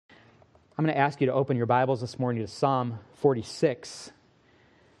I'm going to ask you to open your Bibles this morning to Psalm 46.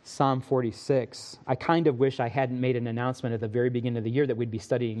 Psalm 46. I kind of wish I hadn't made an announcement at the very beginning of the year that we'd be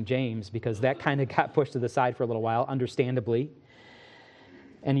studying James, because that kind of got pushed to the side for a little while, understandably.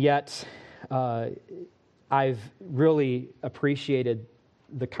 And yet, I've really appreciated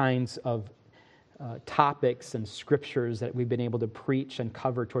the kinds of topics and scriptures that we've been able to preach and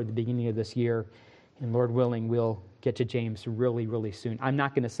cover toward the beginning of this year. And Lord willing, we'll get to James really, really soon. I'm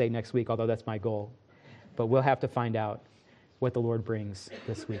not going to say next week, although that's my goal. But we'll have to find out what the Lord brings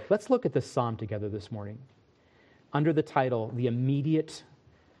this week. Let's look at this psalm together this morning under the title, The Immediate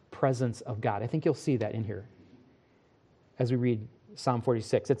Presence of God. I think you'll see that in here as we read Psalm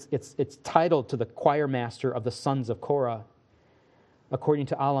 46. It's titled to the choir master of the sons of Korah, according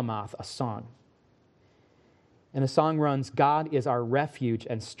to Alamoth, a song. And the song runs, God is our refuge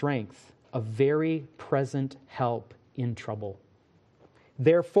and strength, a very present help in trouble.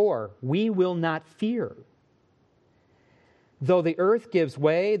 Therefore, we will not fear. Though the earth gives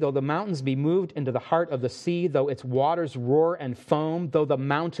way, though the mountains be moved into the heart of the sea, though its waters roar and foam, though the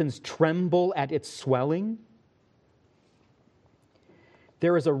mountains tremble at its swelling,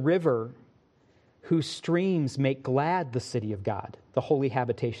 there is a river whose streams make glad the city of God, the holy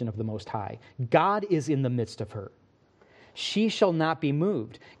habitation of the Most High. God is in the midst of her. She shall not be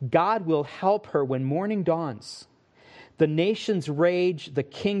moved. God will help her when morning dawns. The nations rage, the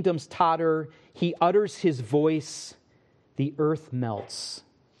kingdoms totter. He utters his voice. The earth melts.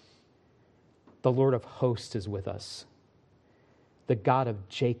 The Lord of hosts is with us. The God of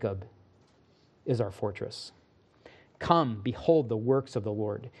Jacob is our fortress. Come, behold the works of the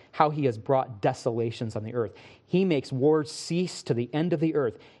Lord, how he has brought desolations on the earth. He makes wars cease to the end of the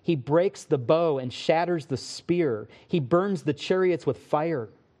earth. He breaks the bow and shatters the spear. He burns the chariots with fire.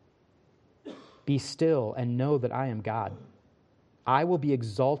 Be still and know that I am God. I will be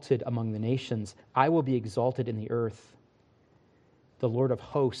exalted among the nations. I will be exalted in the earth. The Lord of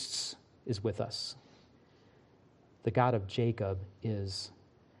hosts is with us. The God of Jacob is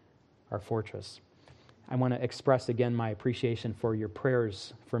our fortress. I want to express again my appreciation for your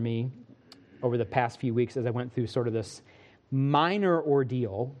prayers for me over the past few weeks as I went through sort of this minor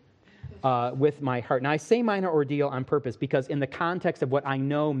ordeal with my heart. Now, I say minor ordeal on purpose because in the context of what I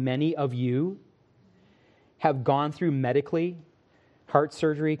know many of you have gone through medically, heart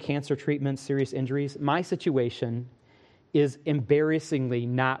surgery, cancer treatment, serious injuries, my situation is embarrassingly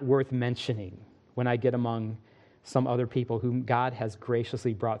not worth mentioning when I get among some other people whom God has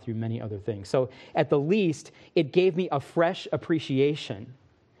graciously brought through many other things. So at the least, it gave me a fresh appreciation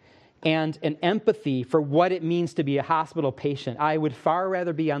and an empathy for what it means to be a hospital patient. I would far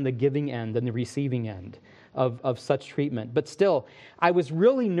rather be on the giving end than the receiving end of such treatment. But still, I was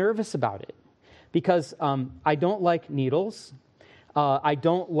really nervous about it because I don't like needles. I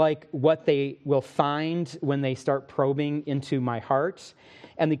don't like what they will find when they start probing into my heart.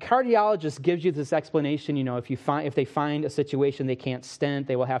 And the cardiologist gives you this explanation, if they find a situation they can't stent,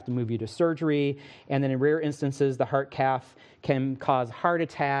 they will have to move you to surgery. And then in rare instances, the heart cath can cause heart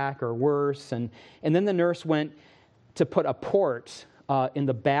attack or worse. And then the nurse went to put a port in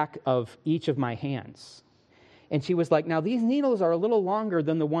the back of each of my hands. And she was like, now these needles are a little longer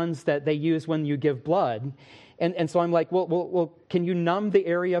than the ones that they use when you give blood. And so I'm like, well, can you numb the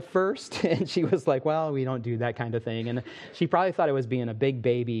area first? And she was like, well, we don't do that kind of thing. And she probably thought I was being a big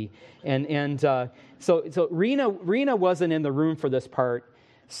baby. So Rena wasn't in the room for this part.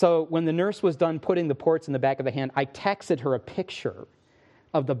 So when the nurse was done putting the ports in the back of the hand, I texted her a picture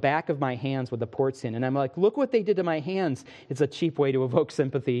of the back of my hands with the ports in. And I'm like, look what they did to my hands. It's a cheap way to evoke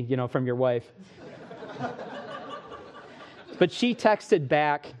sympathy, from your wife. But she texted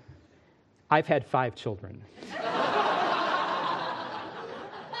back, I've had 5 children.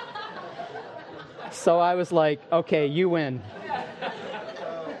 So I was like, okay, you win.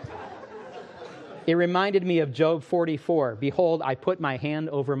 It reminded me of Job 44. Behold, I put my hand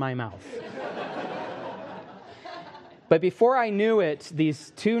over my mouth. But before I knew it,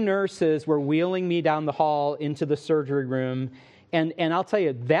 these 2 nurses were wheeling me down the hall into the surgery room. And I'll tell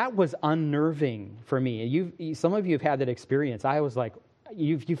you, that was unnerving for me. Some of you have had that experience. I was like,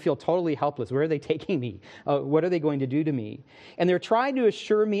 you feel totally helpless. Where are they taking me? What are they going to do to me? And they're trying to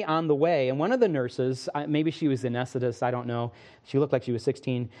assure me on the way. And one of the nurses, maybe she was anesthetist, I don't know. She looked like she was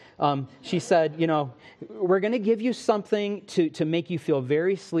 16. She said, we're going to give you something to make you feel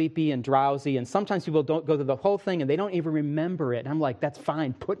very sleepy and drowsy. And sometimes people don't go through the whole thing and they don't even remember it. And I'm like, that's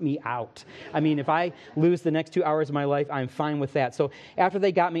fine. Put me out. I mean, if I lose the next 2 hours of my life, I'm fine with that. So after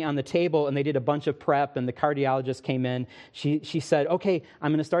they got me on the table and they did a bunch of prep and the cardiologist came in, she said, okay,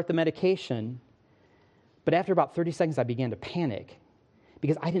 I'm going to start the medication. But after about 30 seconds, I began to panic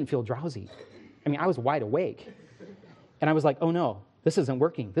because I didn't feel drowsy. I mean, I was wide awake. And I was like, oh no, this isn't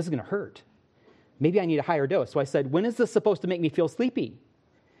working. This is going to hurt. Maybe I need a higher dose. So I said, when is this supposed to make me feel sleepy?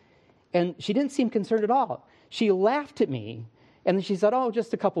 And she didn't seem concerned at all. She laughed at me, and then she said, oh,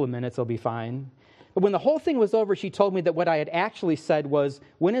 just a couple of minutes, I'll be fine. But when the whole thing was over, she told me that what I had actually said was,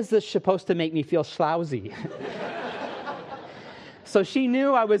 when is this supposed to make me feel schlousy? So she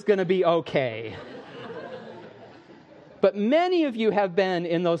knew I was going to be okay. But many of you have been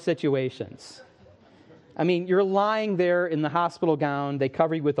in those situations. I mean, you're lying there in the hospital gown. They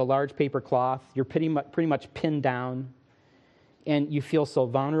cover you with a large paper cloth. You're pretty much pinned down. And you feel so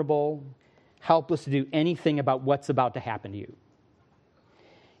vulnerable, helpless to do anything about what's about to happen to you.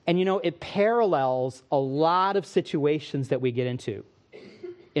 And you know, it parallels a lot of situations that we get into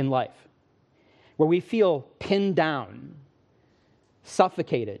in life, where we feel pinned down,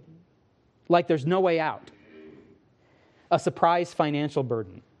 suffocated, like there's no way out. A surprise financial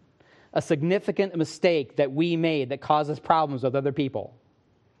burden, a significant mistake that we made that causes problems with other people,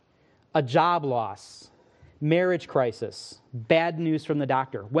 a job loss, marriage crisis, bad news from the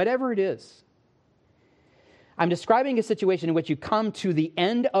doctor, whatever it is. I'm describing a situation in which you come to the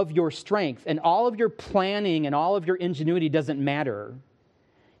end of your strength and all of your planning and all of your ingenuity doesn't matter.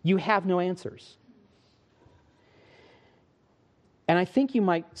 You have no answers. And I think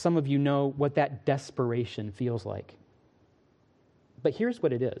some of you know what that desperation feels like. But here's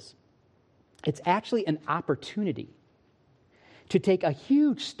what it is. It's actually an opportunity to take a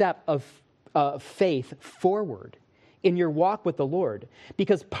huge step of faith forward in your walk with the Lord.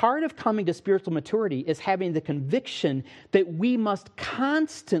 Because part of coming to spiritual maturity is having the conviction that we must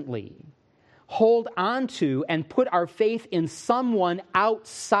constantly hold on to and put our faith in someone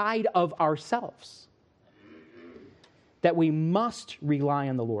outside of ourselves. That we must rely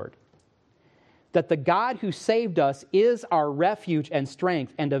on the Lord. That the God who saved us is our refuge and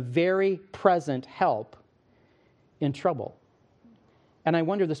strength and a very present help in trouble. And I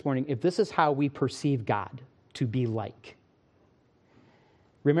wonder this morning if this is how we perceive God to be like.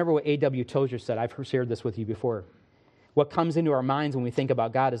 Remember what A.W. Tozer said. I've shared this with you before. What comes into our minds when we think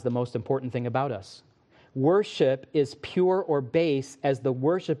about God is the most important thing about us. Worship is pure or base as the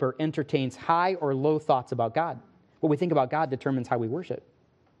worshiper entertains high or low thoughts about God. What we think about God determines how we worship.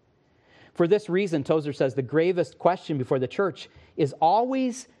 For this reason, Tozer says, the gravest question before the church is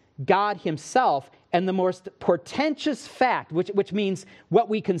always God himself and the most portentous fact, which means what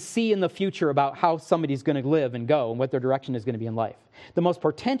we can see in the future about how somebody's going to live and go and what their direction is going to be in life. The most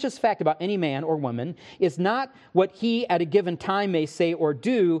portentous fact about any man or woman is not what he at a given time may say or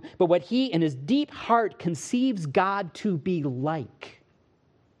do, but what he in his deep heart conceives God to be like.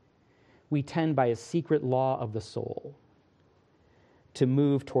 We tend by a secret law of the soul to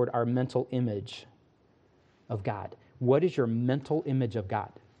move toward our mental image of God. What is your mental image of God?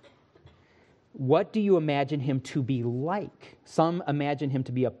 What do you imagine him to be like? Some imagine him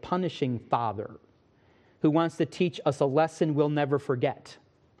to be a punishing father who wants to teach us a lesson we'll never forget.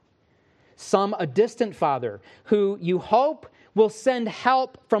 Some a distant father who you hope will send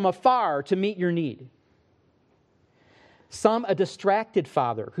help from afar to meet your need. Some a distracted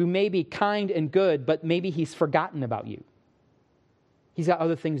father who may be kind and good, but maybe he's forgotten about you. He's got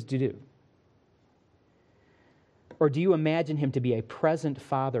other things to do. Or do you imagine him to be a present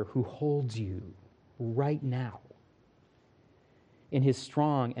father who holds you right now in his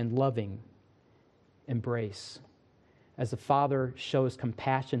strong and loving embrace? As a father shows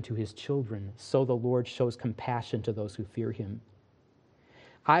compassion to his children, so the Lord shows compassion to those who fear him.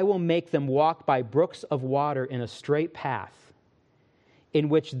 I will make them walk by brooks of water in a straight path, in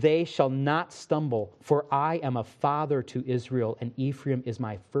which they shall not stumble, for I am a father to Israel, and Ephraim is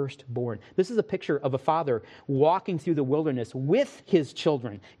my firstborn. This is a picture of a father walking through the wilderness with his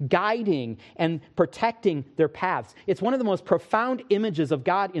children, guiding and protecting their paths. It's one of the most profound images of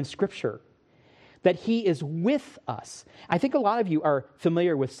God in Scripture, that he is with us. I think a lot of you are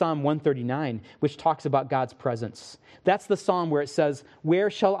familiar with Psalm 139, which talks about God's presence. That's the psalm where it says, "Where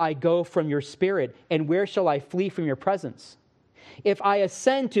shall I go from your spirit, and where shall I flee from your presence? If I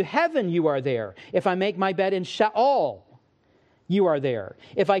ascend to heaven, you are there. If I make my bed in Sheol, you are there.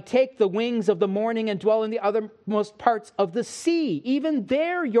 If I take the wings of the morning and dwell in the uttermost parts of the sea, even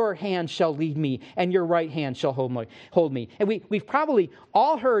there your hand shall lead me, and your right hand shall hold me." And we've probably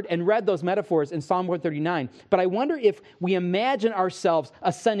all heard and read those metaphors in Psalm 139, but I wonder if we imagine ourselves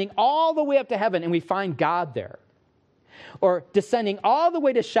ascending all the way up to heaven and we find God there, or descending all the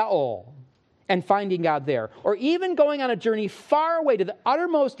way to Sheol and finding God there, or even going on a journey far away to the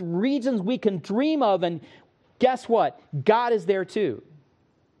uttermost regions we can dream of, and guess what? God is there too.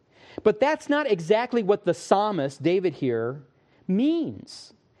 But that's not exactly what the psalmist, David here,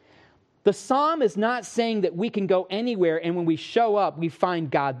 means. The psalm is not saying that we can go anywhere and when we show up, we find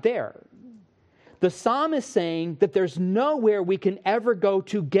God there. The psalm is saying that there's nowhere we can ever go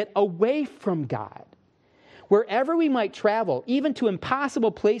to get away from God. Wherever we might travel, even to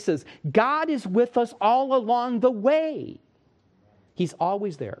impossible places, God is with us all along the way. He's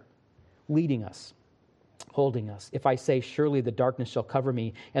always there, leading us, holding us. If I say, surely the darkness shall cover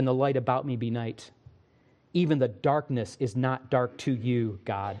me and the light about me be night, even the darkness is not dark to you,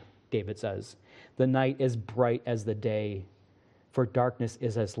 God, David says. The night is bright as the day, for darkness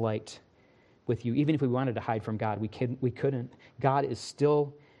is as light with you. Even if we wanted to hide from God, we couldn't. God is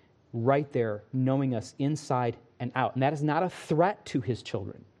still right there, knowing us inside and out. And that is not a threat to his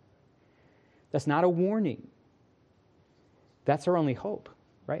children. That's not a warning. That's our only hope,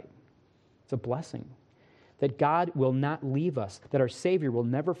 right? It's a blessing. That God will not leave us, that our Savior will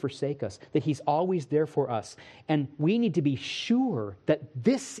never forsake us, that he's always there for us. And we need to be sure that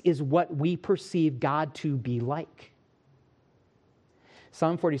this is what we perceive God to be like.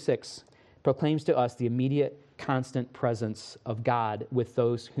 Psalm 46 proclaims to us the immediate, constant presence of God with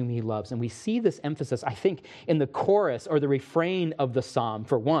those whom he loves. And we see this emphasis, I think, in the chorus or the refrain of the psalm,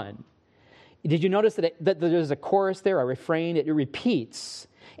 for one. Did you notice that there's a chorus there, a refrain? It repeats.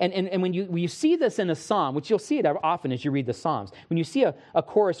 And when you see this in a psalm, which you'll see it often as you read the Psalms, when you see a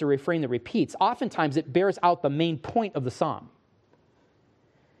chorus or refrain that repeats, oftentimes it bears out the main point of the psalm.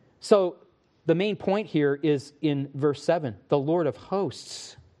 So the main point here is in verse 7. The Lord of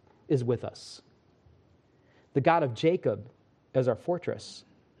hosts is with us. The God of Jacob is our fortress.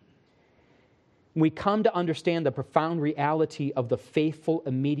 We come to understand the profound reality of the faithful,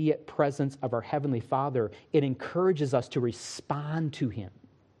 immediate presence of our Heavenly Father. It encourages us to respond to him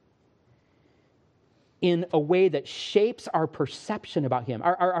in a way that shapes our perception about him,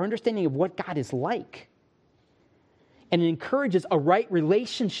 our understanding of what God is like. And it encourages a right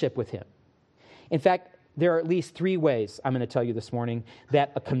relationship with him. In fact, there are at least 3 ways, I'm going to tell you this morning,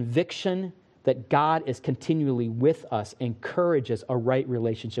 that a conviction that God is continually with us encourages a right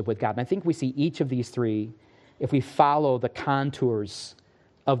relationship with God. And I think we see each of these 3 if we follow the contours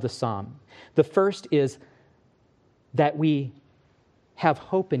of the psalm. The first is that we have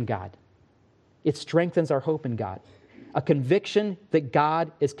hope in God. It strengthens our hope in God. A conviction that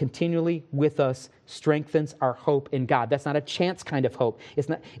God is continually with us strengthens our hope in God. That's not a chance kind of hope.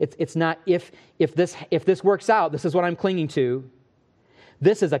 It's not if this works out, this is what I'm clinging to.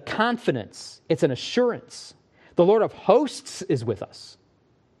 This is a confidence. It's an assurance. The Lord of hosts is with us.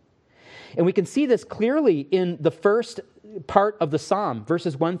 And we can see this clearly in the first part of the psalm,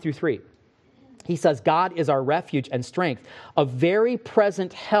 verses 1 through 3. He says, God is our refuge and strength, a very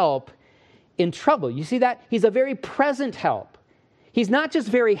present help in trouble. You see that? He's a very present help. He's not just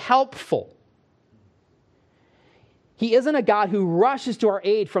very helpful. He isn't a God who rushes to our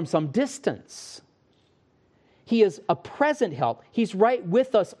aid from some distance. He is a present help. He's right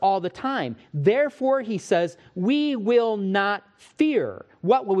with us all the time. Therefore, he says, we will not fear.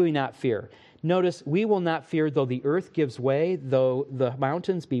 What will we not fear? Notice, we will not fear though the earth gives way, though the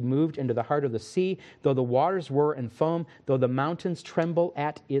mountains be moved into the heart of the sea, though the waters roar and foam, though the mountains tremble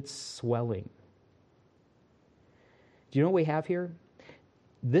at its swelling. Do you know what we have here?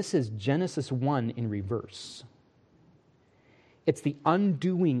 This is Genesis 1 in reverse. It's the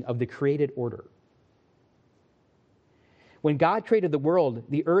undoing of the created order. When God created the world,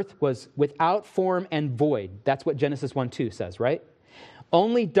 the earth was without form and void. That's what Genesis 1:2 says, right?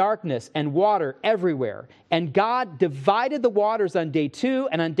 Only darkness and water everywhere. And God divided the waters on day 2,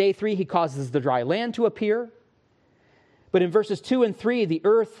 and on day 3 he causes the dry land to appear. But in verses 2 and 3, the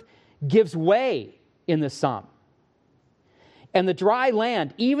earth gives way in this psalm. And the dry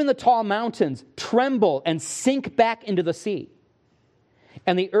land, even the tall mountains, tremble and sink back into the sea.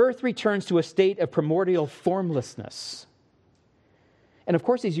 And the earth returns to a state of primordial formlessness. And of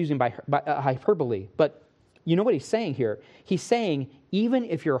course he's using by hyperbole, but you know what he's saying here? He's saying, even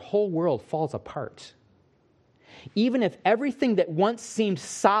if your whole world falls apart, even if everything that once seemed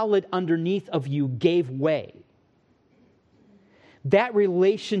solid underneath of you gave way, that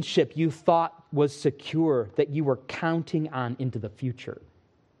relationship you thought was secure, that you were counting on into the future,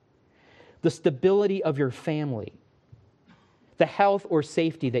 the stability of your family, the health or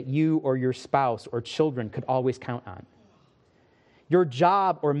safety that you or your spouse or children could always count on, your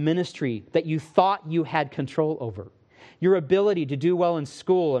job or ministry that you thought you had control over, your ability to do well in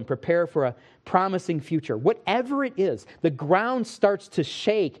school and prepare for a promising future, whatever it is, the ground starts to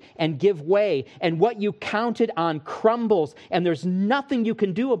shake and give way, and what you counted on crumbles, and there's nothing you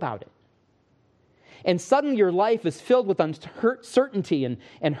can do about it. And suddenly your life is filled with uncertainty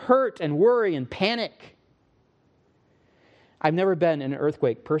and hurt and worry and panic. I've never been in an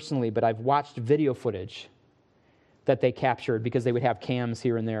earthquake personally, but I've watched video footage that they captured because they would have cams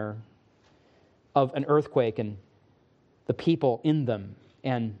here and there of an earthquake and the people in them.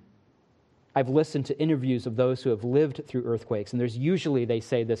 And I've listened to interviews of those who have lived through earthquakes, and there's usually, they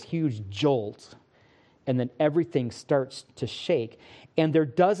say, this huge jolt, and then everything starts to shake. And there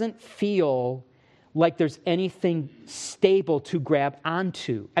doesn't feel like there's anything stable to grab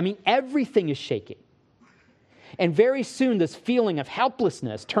onto. I mean, everything is shaking. And very soon, this feeling of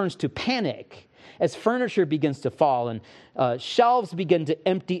helplessness turns to panic as furniture begins to fall and shelves begin to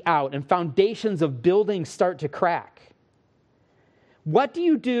empty out and foundations of buildings start to crack. What do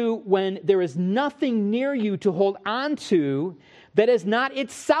you do when there is nothing near you to hold on to that is not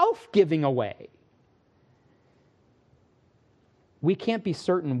itself giving away? We can't be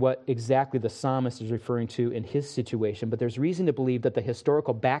certain what exactly the psalmist is referring to in his situation, but there's reason to believe that the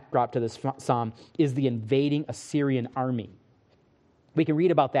historical backdrop to this psalm is the invading Assyrian army. We can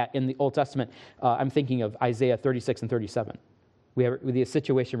read about that in the Old Testament. I'm thinking of Isaiah 36 and 37. The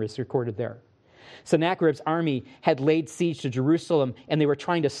situation was recorded there. Sennacherib's army had laid siege to Jerusalem, and they were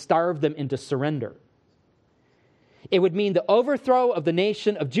trying to starve them into surrender. It would mean the overthrow of the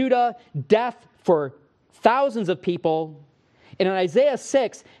nation of Judah, death for thousands of people. And in Isaiah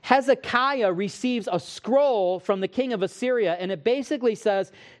 6, Hezekiah receives a scroll from the king of Assyria, and it basically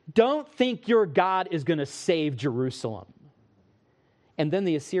says, don't think your God is going to save Jerusalem. And then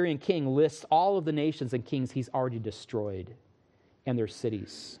the Assyrian king lists all of the nations and kings he's already destroyed and their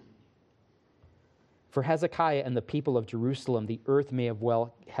cities. For Hezekiah and the people of Jerusalem, the earth may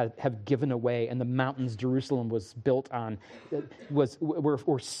have given away, and the mountains Jerusalem was built on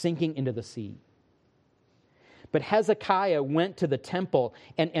were sinking into the sea. But Hezekiah went to the temple,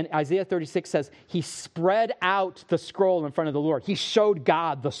 and Isaiah 36 says he spread out the scroll in front of the Lord. He showed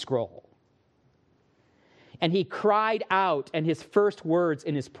God the scroll. And he cried out, and his first words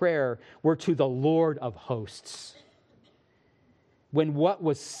in his prayer were to the Lord of hosts. When what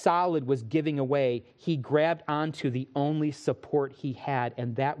was solid was giving away, he grabbed onto the only support he had,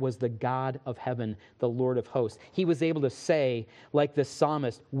 and that was the God of heaven, the Lord of hosts. He was able to say, like the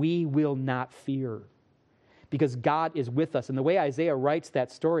psalmist, we will not fear, because God is with us. And the way Isaiah writes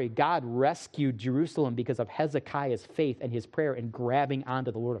that story, God rescued Jerusalem because of Hezekiah's faith and his prayer in grabbing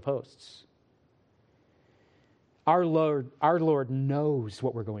onto the Lord of hosts. Our Lord knows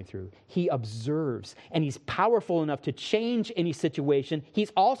what we're going through. He observes, and he's powerful enough to change any situation.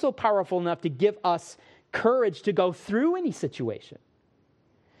 He's also powerful enough to give us courage to go through any situation.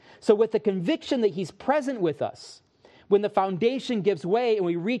 So with the conviction that he's present with us, when the foundation gives way and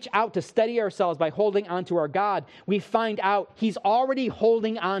we reach out to steady ourselves by holding on to our God, we find out he's already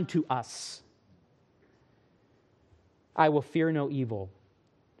holding on to us. I will fear no evil,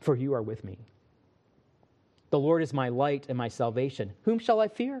 for you are with me. The Lord is my light and my salvation. Whom shall I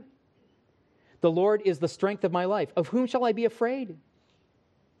fear? The Lord is the strength of my life. Of whom shall I be afraid?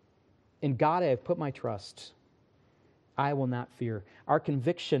 In God I have put my trust. I will not fear. Our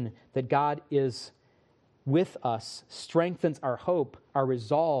conviction that God is with us strengthens our hope, our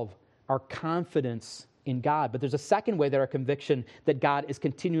resolve, our confidence in God. But there's a second way that our conviction that God is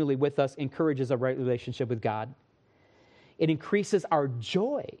continually with us encourages a right relationship with God. It increases our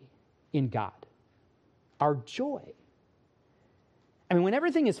joy in God. Our joy. I mean, when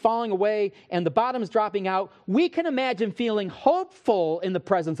everything is falling away and the bottom's dropping out, we can imagine feeling hopeful in the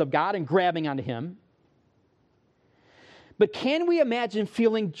presence of God and grabbing onto him. But can we imagine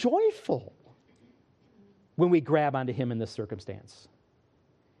feeling joyful when we grab onto him in this circumstance?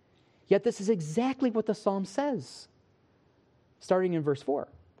 Yet this is exactly what the psalm says. Starting in verse 4.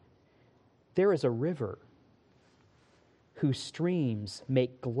 There is a river whose streams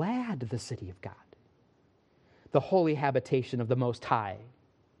make glad the city of God, the holy habitation of the Most High.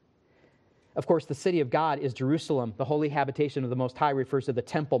 Of course, the city of God is Jerusalem. The holy habitation of the Most High refers to the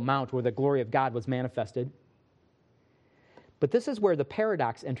Temple Mount where the glory of God was manifested. But this is where the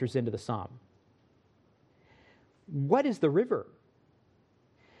paradox enters into the psalm. What is the river?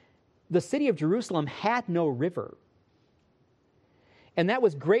 The city of Jerusalem had no river. And that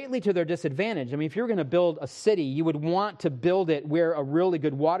was greatly to their disadvantage. I mean, if you were going to build a city, you would want to build it where a really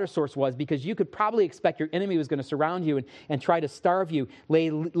good water source was, because you could probably expect your enemy was going to surround you and try to starve you,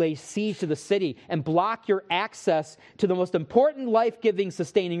 lay siege to the city, and block your access to the most important life-giving,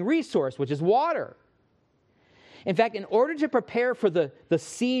 sustaining resource, which is water. In fact, in order to prepare for the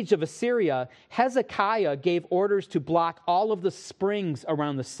siege of Assyria, Hezekiah gave orders to block all of the springs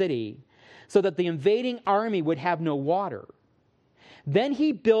around the city so that the invading army would have no water. Then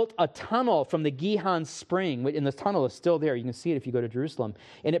he built a tunnel from the Gihon spring, and the tunnel is still there. You can see it if you go to Jerusalem.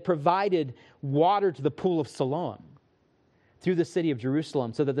 And it provided water to the pool of Siloam. through the city of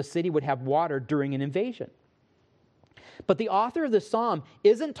Jerusalem so that the city would have water during an invasion. But the author of the psalm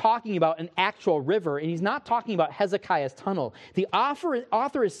isn't talking about an actual river, and he's not talking about Hezekiah's tunnel. The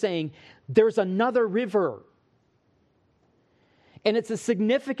author is saying there's another river. And it's a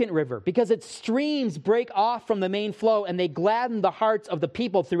significant river because its streams break off from the main flow and they gladden the hearts of the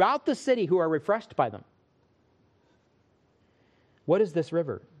people throughout the city who are refreshed by them. What is this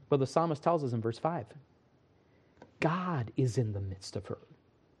river? Well, the psalmist tells us in verse 5. God is in the midst of her.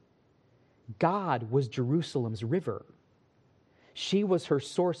 God was Jerusalem's river. She was her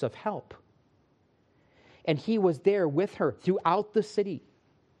source of help. And he was there with her throughout the city,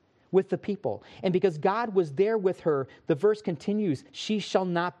 with the people. And because God was there with her, the verse continues, she shall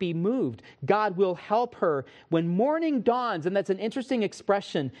not be moved. God will help her when morning dawns. And that's an interesting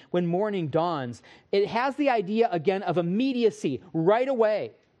expression, when morning dawns. It has the idea, again, of immediacy, right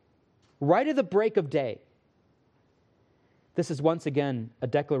away, right at the break of day. This is once again a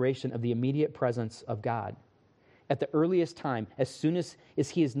declaration of the immediate presence of God. At the earliest time, as soon as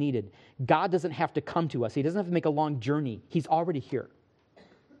he is needed, God doesn't have to come to us. He doesn't have to make a long journey. He's already here.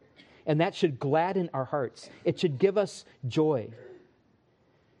 And that should gladden our hearts. It should give us joy.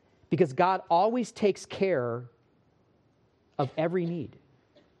 Because God always takes care of every need.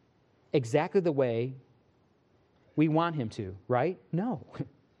 Exactly the way we want him to, right? No.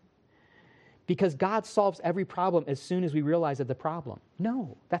 Because God solves every problem as soon as we realize that the problem.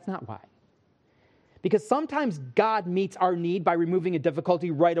 No, that's not why. Because sometimes God meets our need by removing a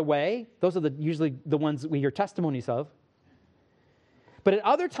difficulty right away. Those are usually the ones we hear testimonies of. But at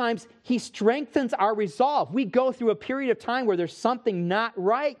other times, he strengthens our resolve. We go through a period of time where there's something not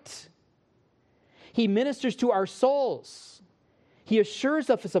right. He ministers to our souls. He assures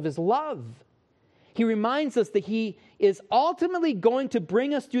us of his love. He reminds us that he is ultimately going to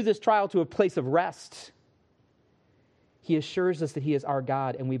bring us through this trial to a place of rest. He assures us that he is our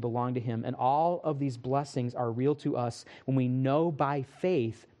God and we belong to him. And all of these blessings are real to us when we know by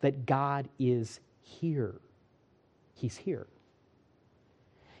faith that God is here. He's here.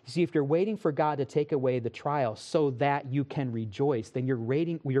 You see, if you're waiting for God to take away the trial so that you can rejoice, then you're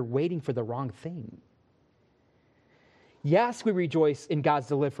waiting for the wrong thing. Yes, we rejoice in God's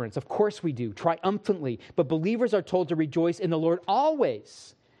deliverance. Of course we do, triumphantly. But believers are told to rejoice in the Lord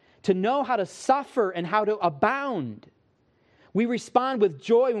always, to know how to suffer and how to abound. We respond with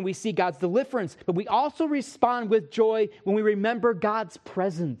joy when we see God's deliverance, but we also respond with joy when we remember God's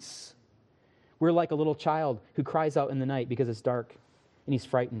presence. We're like a little child who cries out in the night because it's dark and he's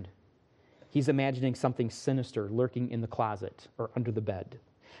frightened. He's imagining something sinister lurking in the closet or under the bed.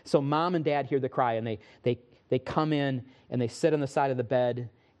 So mom and dad hear the cry and they come in and they sit on the side of the bed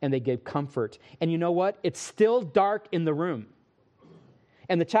and they give comfort. And you know what? It's still dark in the room.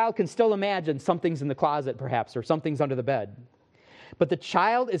 And the child can still imagine something's in the closet perhaps or something's under the bed. But the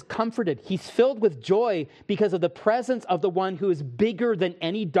child is comforted. He's filled with joy because of the presence of the one who is bigger than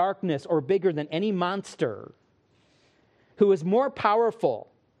any darkness or bigger than any monster, who is more powerful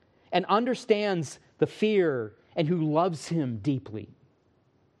and understands the fear and who loves him deeply.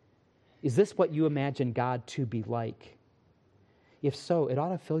 Is this what you imagine God to be like? If so, it ought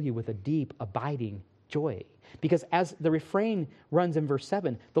to fill you with a deep, abiding joy. Because as the refrain runs in verse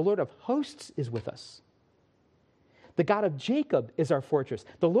 7, the Lord of hosts is with us. The God of Jacob is our fortress.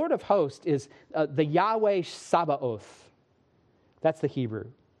 The Lord of hosts is the Yahweh Sabaoth. That's the Hebrew.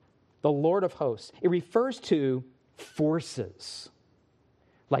 The Lord of hosts. It refers to forces,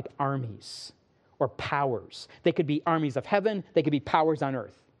 like armies or powers. They could be armies of heaven. They could be powers on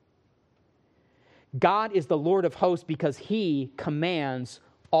earth. God is the Lord of hosts because he commands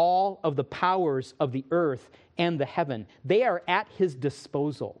all of the powers of the earth and the heaven. They are at his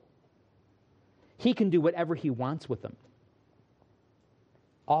disposal. He can do whatever he wants with them.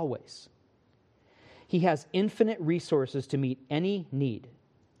 Always. He has infinite resources to meet any need.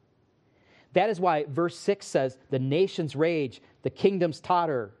 That is why verse 6 says, the nations rage, the kingdoms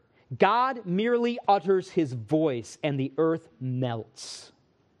totter. God merely utters his voice and the earth melts.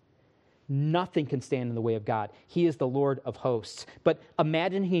 Nothing can stand in the way of God. He is the Lord of hosts. But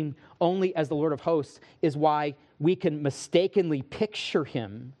imagining him only as the Lord of hosts is why we can mistakenly picture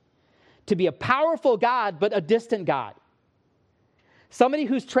him to be a powerful God, but a distant God. Somebody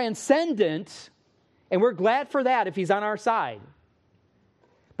who's transcendent, and we're glad for that if he's on our side.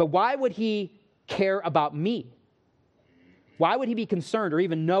 But why would he care about me? Why would he be concerned or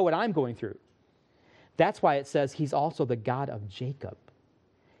even know what I'm going through? That's why it says he's also the God of Jacob.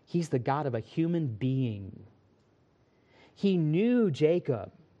 He's the God of a human being. He knew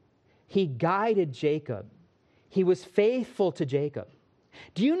Jacob. He guided Jacob. He was faithful to Jacob.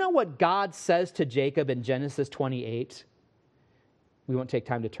 Do you know what God says to Jacob in Genesis 28? We won't take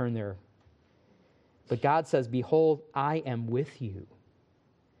time to turn there. But God says, behold, I am with you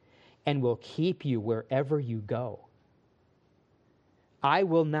and will keep you wherever you go. I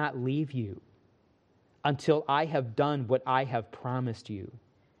will not leave you until I have done what I have promised you.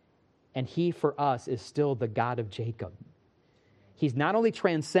 And he, for us, is still the God of Jacob. He's not only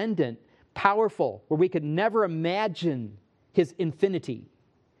transcendent, powerful, where we could never imagine his infinity.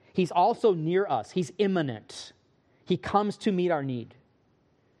 He's also near us. He's immanent. He comes to meet our need.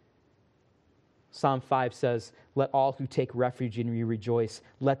 Psalm 5 says, let all who take refuge in you rejoice.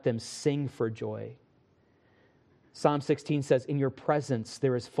 Let them sing for joy. Psalm 16 says, in your presence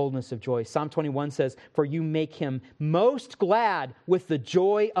there is fullness of joy. Psalm 21 says, for you make him most glad with the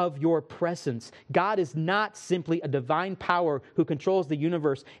joy of your presence. God is not simply a divine power who controls the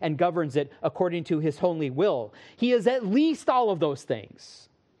universe and governs it according to his holy will. He is at least all of those things.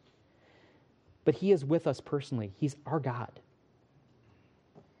 But he is with us personally. He's our God.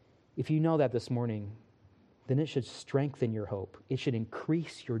 If you know that this morning, then it should strengthen your hope. It should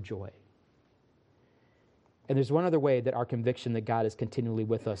increase your joy. And there's one other way that our conviction that God is continually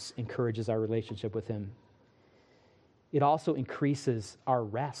with us encourages our relationship with him. It also increases our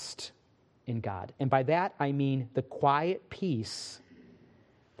rest in God. And by that, I mean the quiet peace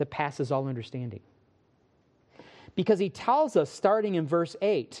that passes all understanding. Because he tells us, starting in verse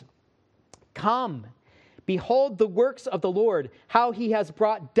 8, come, behold the works of the Lord, how he has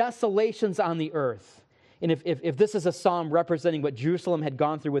brought desolations on the earth. And if this is a psalm representing what Jerusalem had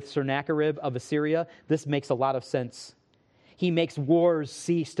gone through with Sennacherib of Assyria, this makes a lot of sense. He makes wars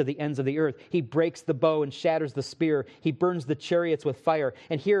cease to the ends of the earth. He breaks the bow and shatters the spear. He burns the chariots with fire.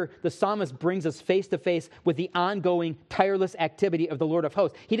 And here the psalmist brings us face to face with the ongoing, tireless activity of the Lord of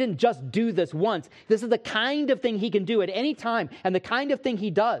hosts. He didn't just do this once. This is the kind of thing he can do at any time and the kind of thing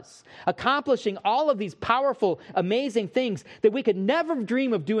he does, accomplishing all of these powerful, amazing things that we could never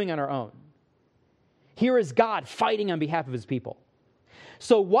dream of doing on our own. Here is God fighting on behalf of his people.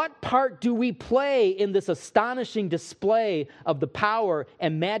 So what part do we play in this astonishing display of the power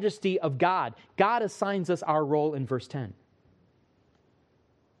and majesty of God? God assigns us our role in verse 10.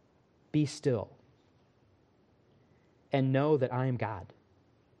 Be still and know that I am God.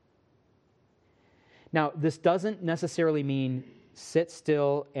 Now, this doesn't necessarily mean sit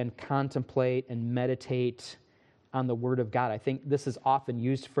still and contemplate and meditate on the Word of God. I think this is often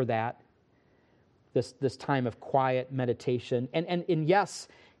used for that. This time of quiet meditation. And yes,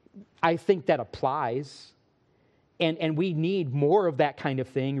 I think that applies. And we need more of that kind of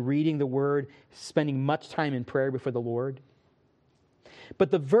thing, reading the Word, spending much time in prayer before the Lord.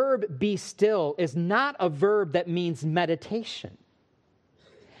 But the verb be still is not a verb that means meditation.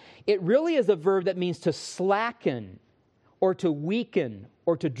 It really is a verb that means to slacken or to weaken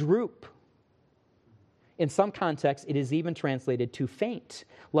or to droop. In some contexts, it is even translated to faint,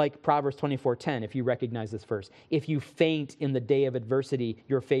 like Proverbs 24:10, if you recognize this verse. If you faint in the day of adversity,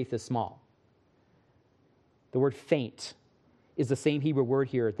 your faith is small. The word faint is the same Hebrew word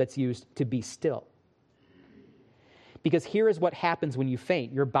here that's used to be still. Because here is what happens when you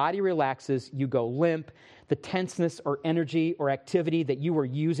faint. Your body relaxes, you go limp, the tenseness or energy or activity that you were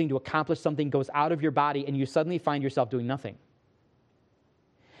using to accomplish something goes out of your body, and you suddenly find yourself doing nothing.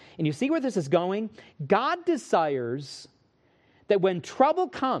 And you see where this is going? God desires that when trouble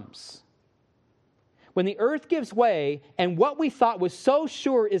comes, when the earth gives way and what we thought was so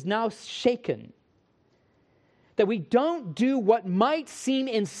sure is now shaken, that we don't do what might seem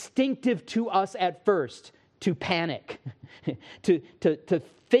instinctive to us at first, to panic, to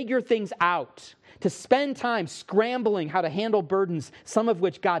figure things out, to spend time scrambling how to handle burdens, some of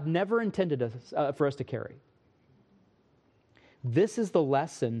which God never intended for us to carry. This is the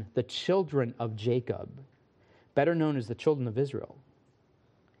lesson the children of Jacob, better known as the children of Israel,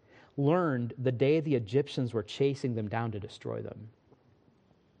 learned the day the Egyptians were chasing them down to destroy them.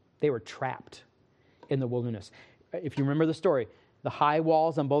 They were trapped in the wilderness. If you remember the story, the high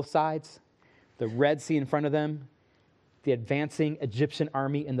walls on both sides, the Red Sea in front of them, the advancing Egyptian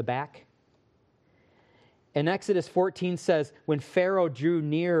army in the back. And Exodus 14 says, when Pharaoh drew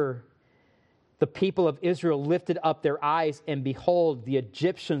near, the people of Israel lifted up their eyes, and behold, the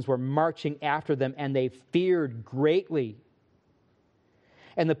Egyptians were marching after them, and they feared greatly.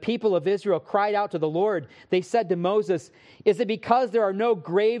 And the people of Israel cried out to the Lord. They said to Moses, is it because there are no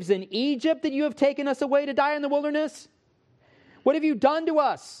graves in Egypt that you have taken us away to die in the wilderness? What have you done to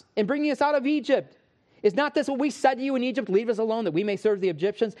us in bringing us out of Egypt? Is not this what we said to you in Egypt? Leave us alone that we may serve the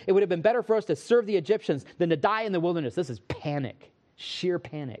Egyptians. It would have been better for us to serve the Egyptians than to die in the wilderness. This is panic, sheer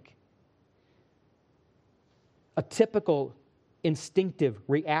panic. A typical instinctive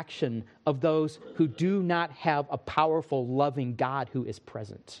reaction of those who do not have a powerful, loving God who is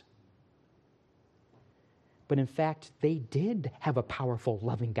present. But in fact, they did have a powerful,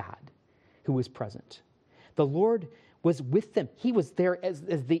 loving God who was present. The Lord was with them. He was there as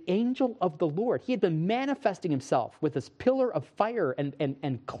the angel of the Lord. He had been manifesting himself with this pillar of fire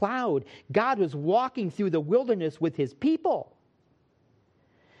and cloud. God was walking through the wilderness with his people.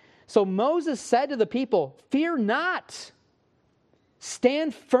 So Moses said to the people, "Fear not.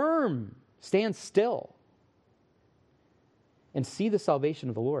 Stand firm. Stand still. And see the salvation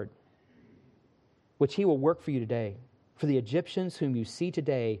of the Lord, which he will work for you today. For the Egyptians whom you see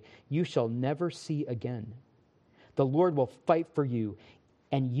today, you shall never see again. The Lord will fight for you,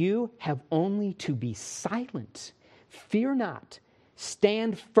 and you have only to be silent. Fear not.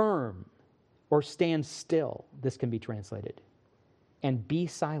 Stand firm," or stand still. This can be translated. "And be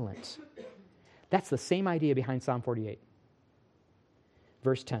silent." That's the same idea behind Psalm 48.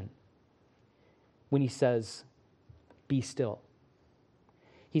 Verse 10. When he says, "Be still,"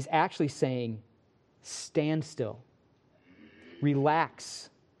 he's actually saying, stand still. Relax.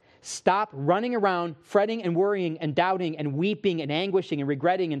 Stop running around, fretting and worrying and doubting and weeping and anguishing and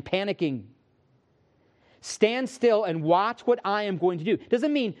regretting and panicking. Stand still and watch what I am going to do.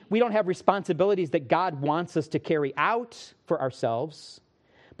 Doesn't mean we don't have responsibilities that God wants us to carry out for ourselves,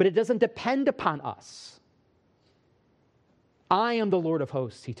 but it doesn't depend upon us. I am the Lord of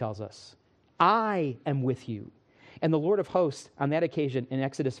hosts, he tells us. I am with you. And the Lord of hosts, on that occasion in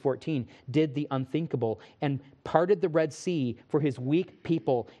Exodus 14, did the unthinkable and parted the Red Sea for his weak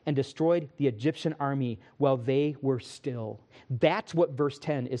people and destroyed the Egyptian army while they were still. That's what verse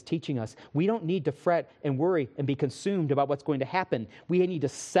 10 is teaching us. We don't need to fret and worry and be consumed about what's going to happen. We need to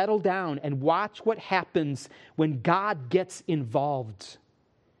settle down and watch what happens when God gets involved.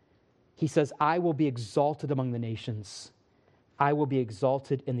 He says, "I will be exalted among the nations. I will be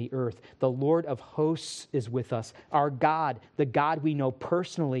exalted in the earth." The Lord of hosts is with us. Our God, the God we know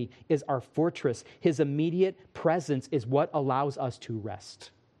personally, is our fortress. His immediate presence is what allows us to rest.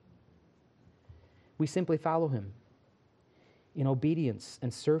 We simply follow him in obedience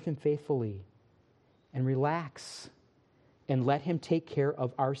and serve him faithfully and relax and let him take care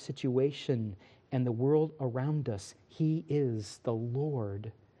of our situation and the world around us. He is the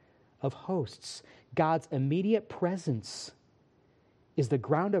Lord of hosts. God's immediate presence is the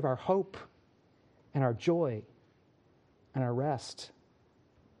ground of our hope and our joy and our rest.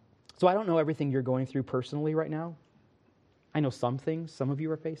 So I don't know everything you're going through personally right now. I know some things some of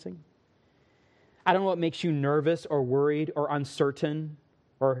you are facing. I don't know what makes you nervous or worried or uncertain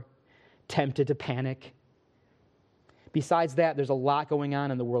or tempted to panic. Besides that, there's a lot going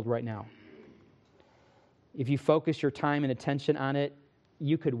on in the world right now. If you focus your time and attention on it,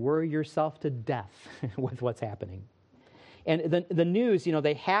 you could worry yourself to death with what's happening. And the news,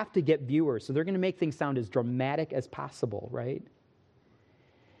 they have to get viewers, so they're going to make things sound as dramatic as possible, right?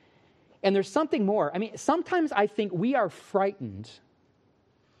 And there's something more. Sometimes I think we are frightened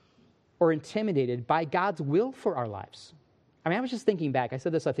or intimidated by God's will for our lives. I was just thinking back. I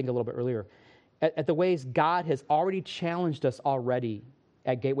said this, I think, a little bit earlier, at the ways God has already challenged us already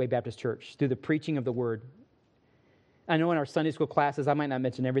at Gateway Baptist Church through the preaching of the Word. I know in our Sunday school classes, I might not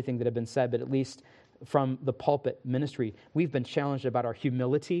mention everything that had been said, but at least from the pulpit ministry, we've been challenged about our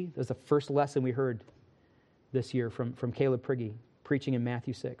humility. That's the first lesson we heard this year from Caleb Prigge, preaching in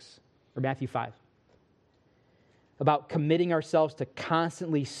Matthew 5. About committing ourselves to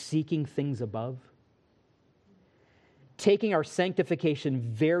constantly seeking things above. Taking our sanctification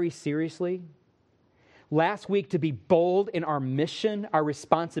very seriously. Last week, to be bold in our mission, our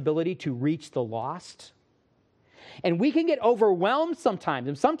responsibility to reach the lost. And we can get overwhelmed sometimes.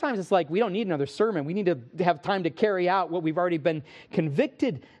 And sometimes it's like we don't need another sermon. We need to have time to carry out what we've already been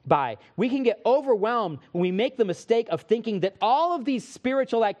convicted by. We can get overwhelmed when we make the mistake of thinking that all of these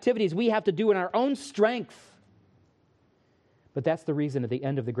spiritual activities we have to do in our own strength. But that's the reason at the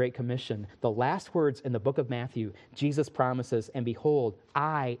end of the Great Commission, the last words in the book of Matthew, Jesus promises, "And behold,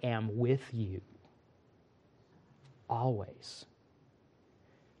 I am with you always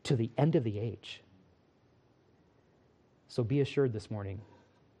to the end of the age." So be assured this morning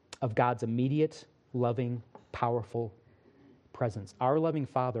of God's immediate, loving, powerful presence. Our loving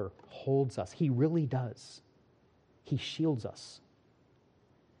Father holds us. He really does. He shields us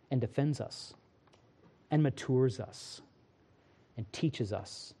and defends us and matures us and teaches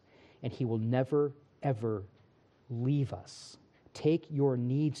us. And he will never, ever leave us. Take your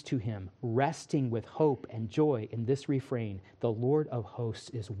needs to him, resting with hope and joy in this refrain: the Lord of hosts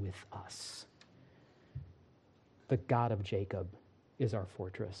is with us. The God of Jacob is our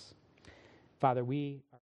fortress. Father, we